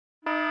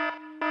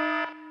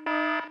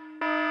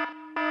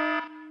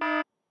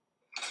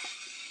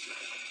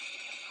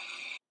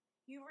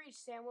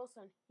reached Sam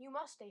Wilson. You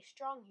must stay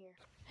strong here.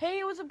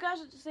 Hey, what's up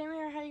guys? It's Sam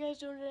here. How you guys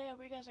doing today? I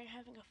hope you guys are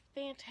having a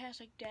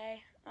fantastic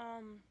day.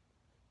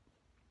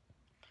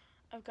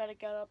 I've got to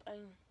get up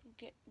and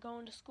get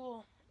going to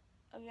school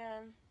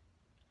again,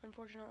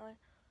 unfortunately.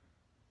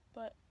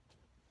 But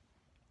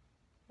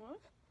what?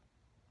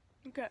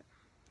 Okay,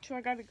 so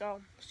I gotta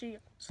go. See you.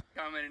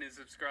 Commenting and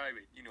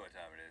subscribing. You know what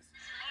time it is.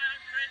 Hi,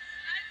 I'm Chris.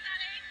 Hi,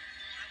 Sally.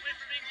 And we're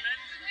from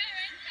England. We're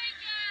in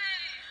Tokyo.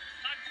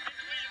 Time to spin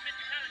the wheel of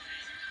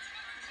mythicality.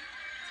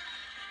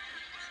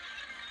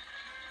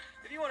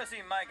 If you want to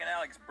see Mike and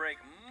Alex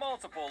break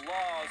multiple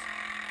laws,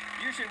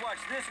 you should watch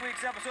this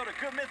week's episode of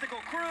Good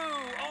Mythical Crew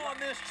on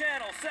this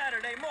channel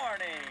Saturday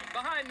morning.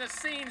 Behind the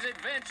scenes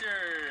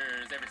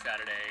adventures every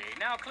Saturday.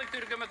 Now click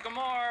through to Good Mythical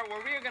More,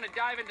 where we are going to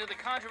dive into the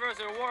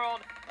controversial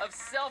world of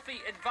selfie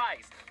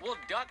advice. Will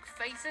duck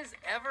faces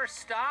ever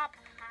stop?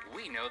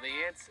 We know the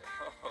answer.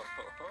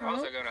 We're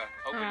also going to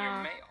open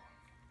your mail.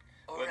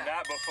 But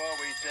not before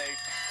we say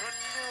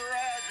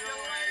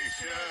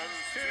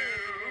congratulations to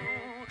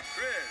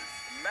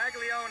Chris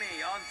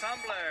Maglione on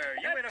Tumblr.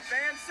 You in a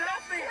fan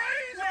selfie?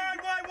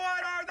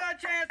 What are the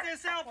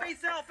chances?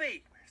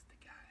 Selfie. Where's the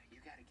guy? You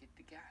gotta get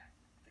the guy.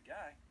 The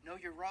guy? Know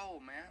your role,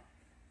 man.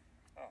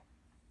 Oh.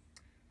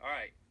 All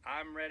right,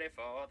 I'm ready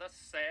for the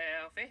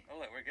selfie. Oh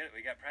look, we're good.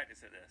 We got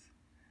practice at this.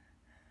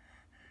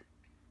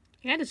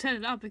 You had to set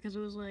it up because it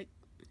was like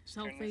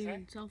selfie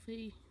and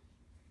selfie.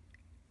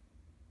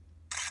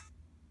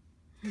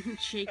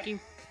 Shaking.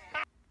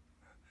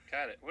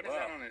 Got it. What is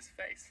that on his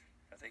face?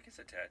 I think it's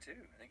a tattoo.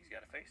 I think he's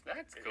got a face.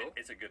 That's cool.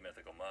 It's a Good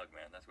Mythical mug,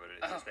 man. That's what it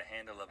is. It's the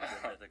handle of a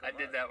Good Mythical mug. I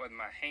did that with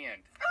my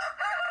hand.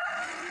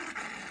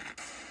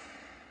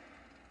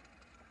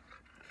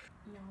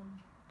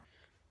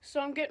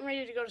 So I'm getting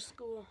ready to go to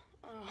school.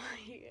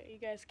 You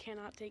guys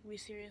cannot take me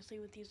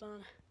seriously with these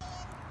on.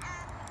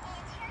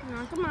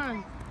 No, come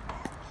on.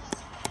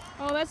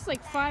 Oh, that's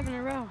like 5 in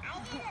a row.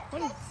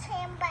 What is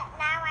Him, but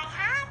now I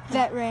have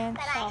that ranch?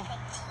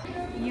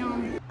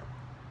 Yum.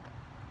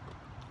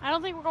 I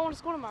don't think we're going to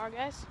school tomorrow,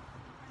 guys.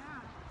 Why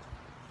not?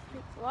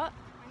 What?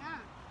 Why not?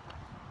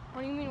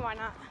 What do you mean, why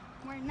not?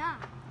 We're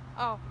not.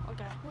 Oh,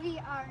 okay. We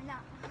are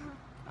not.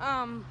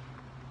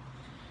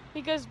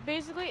 Because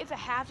basically it's a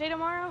half day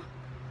tomorrow,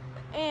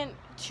 and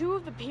 2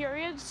 of the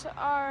periods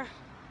are,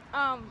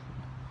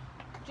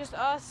 just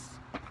us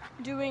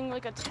doing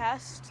like a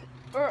test,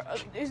 or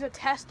there's a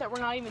test that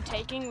we're not even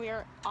taking. We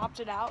are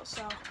opted out,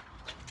 so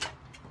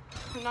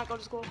we're not going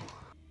to school.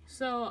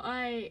 So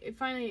it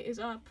finally is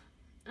up.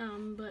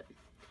 But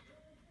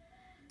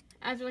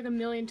after like a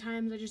million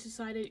times, I just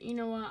decided, you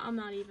know what, I'm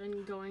not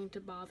even going to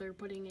bother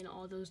putting in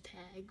all those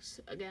tags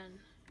again.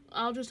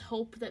 I'll just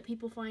hope that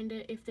people find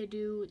it. If they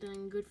do,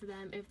 then good for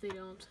them. If they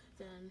don't,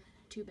 then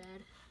too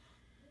bad.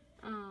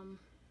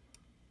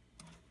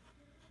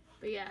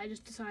 But yeah, I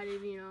just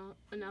decided, you know,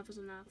 enough is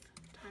enough.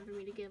 Time for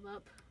me to give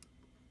up.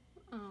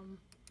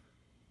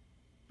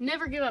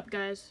 Never give up,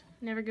 guys.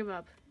 Never give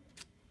up.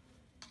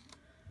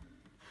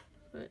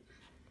 But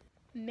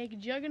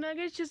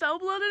McJuggernuggets just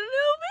uploaded a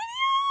new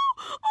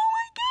video! Oh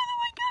my god!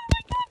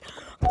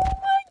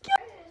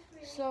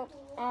 So,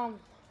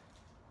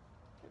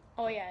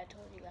 oh yeah, I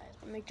told you guys.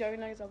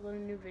 McJuggernuggets uploaded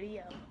a new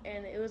video,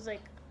 and it was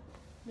like,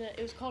 it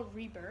was called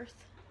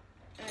Rebirth,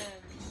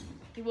 and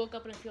he woke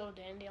up in a field of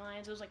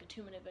dandelions. It was like a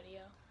 2-minute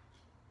video.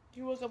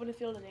 He woke up in a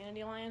field of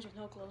dandelions with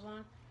no clothes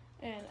on,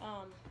 and it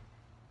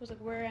was like,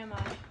 where am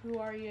I? Who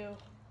are you?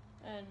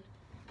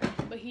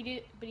 But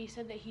he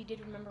said that he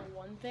did remember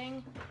one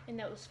thing, and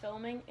that was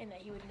filming, and that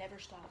he would never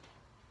stop.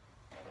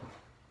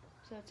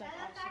 So that's like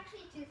That's awesome.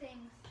 actually 2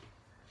 things.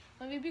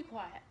 Let me be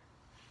quiet.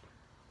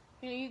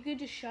 You know, you could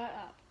just shut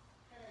up.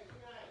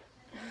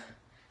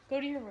 Go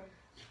to your room.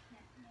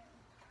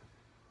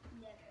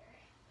 Never.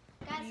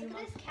 Guys, look at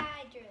this cat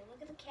I drew.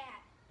 Look at the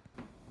cat.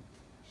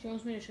 She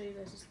wants me to show you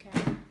guys this cat.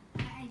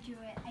 I drew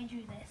it. I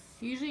drew this.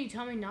 Usually you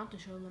tell me not to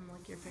show them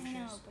like your pictures. I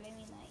know, but I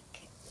mean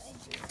like, I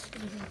drew it.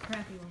 This is a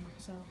crappy one,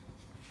 so.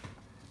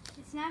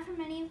 It's not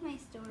from any of my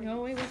stories.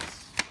 No, wait,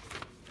 what's...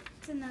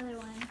 It's another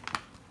one.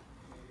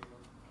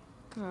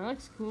 Oh, that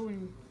looks cool.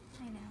 And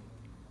I know.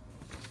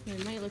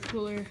 it might look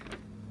cooler.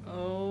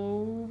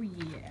 Oh,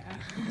 yeah.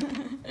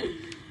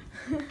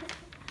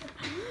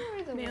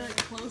 Maybe like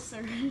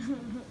closer.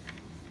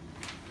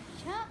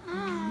 Shut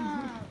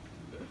up.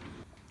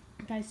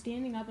 Guys,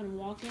 standing up and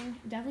walking,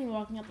 definitely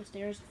walking up the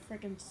stairs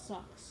freaking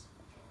sucks.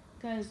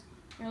 Because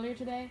earlier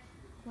today,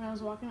 when I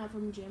was walking out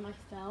from the gym, I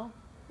fell,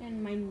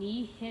 and my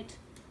knee hit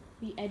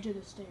the edge of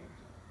the stair.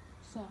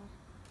 So,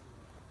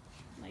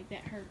 like,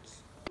 that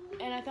hurts.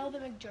 And I thought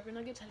that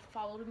McJuggernuggets had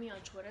followed me on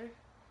Twitter,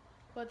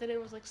 but that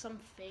it was like some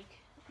fake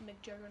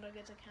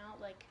McJuggernuggets account.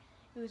 Like,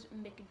 it was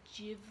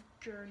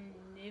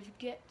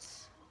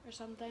McJivgernivgets or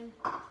something.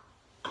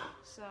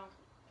 So,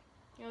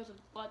 it was a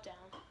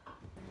letdown.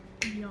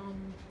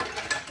 Yum.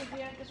 But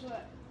yeah, guess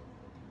what?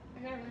 I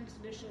gotta rinse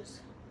the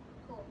dishes.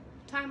 Cool.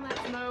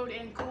 Time-lapse mode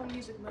and cool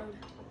music mode.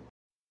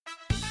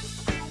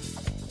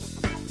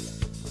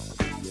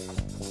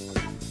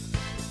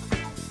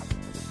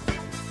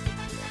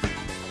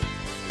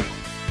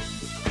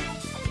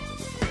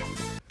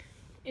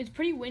 it's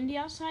pretty windy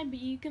outside, but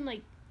you can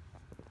like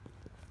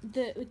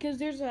because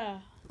there's a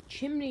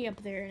chimney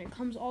up there and it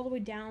comes all the way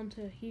down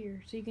to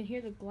here, so you can hear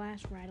the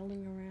glass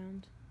rattling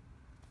around,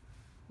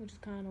 which is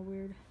kind of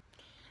weird.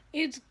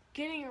 It's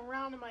getting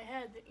around in my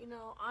head that, you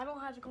know, I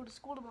don't have to go to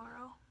school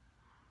tomorrow.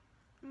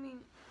 I mean,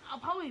 I'll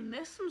probably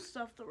miss some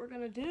stuff that we're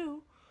gonna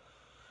do,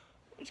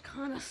 which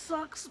kind of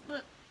sucks,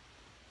 but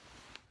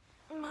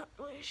I'm not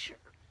really sure.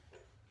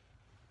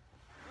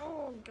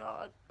 Oh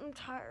God, I'm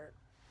tired.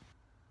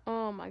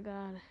 Oh my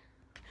God.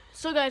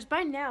 So guys,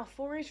 by now,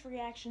 Full Race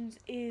Reactions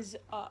is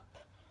up.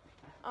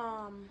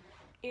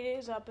 It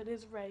is up, it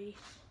is ready,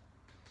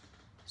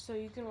 so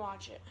you can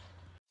watch it.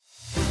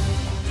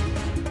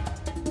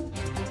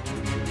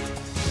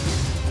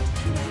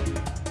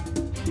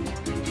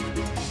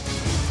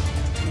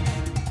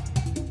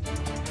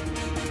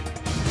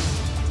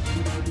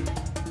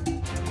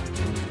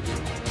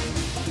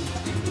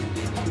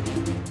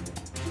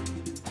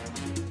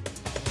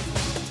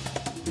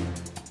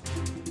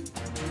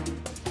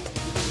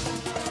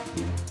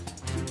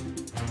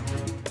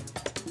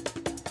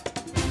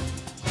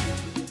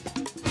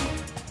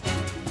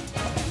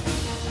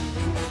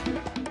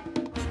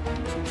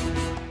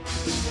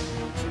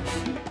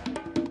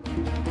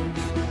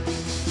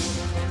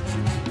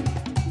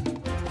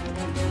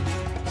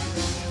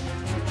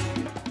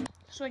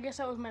 So I guess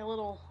that was my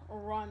little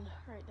run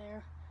right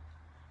there.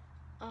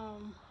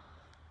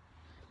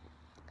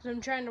 Because I'm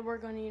trying to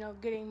work on, you know,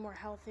 getting more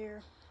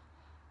healthier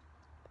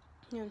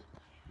and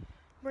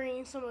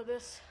bringing some of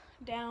this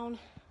down.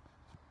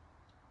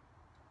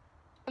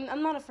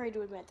 I'm not afraid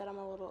to admit that I'm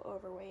a little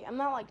overweight. I'm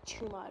not like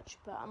too much,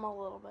 but I'm a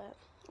little bit.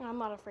 And I'm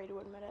not afraid to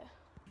admit it.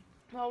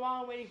 Well,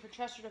 while I'm waiting for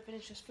Chester to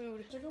finish his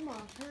food, so come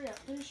on, hurry up,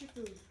 finish your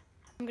food.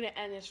 I'm gonna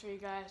end this for you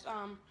guys.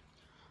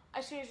 I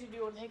seriously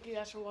do want to thank you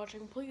guys for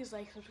watching. Please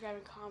like, subscribe,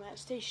 and comment.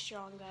 Stay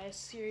strong, guys.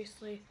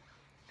 Seriously.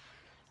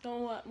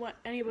 Don't let what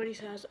anybody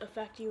says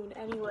affect you in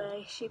any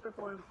way, shape, or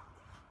form.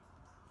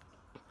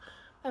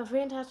 Have a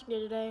fantastic day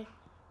today,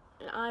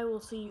 and I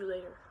will see you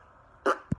later.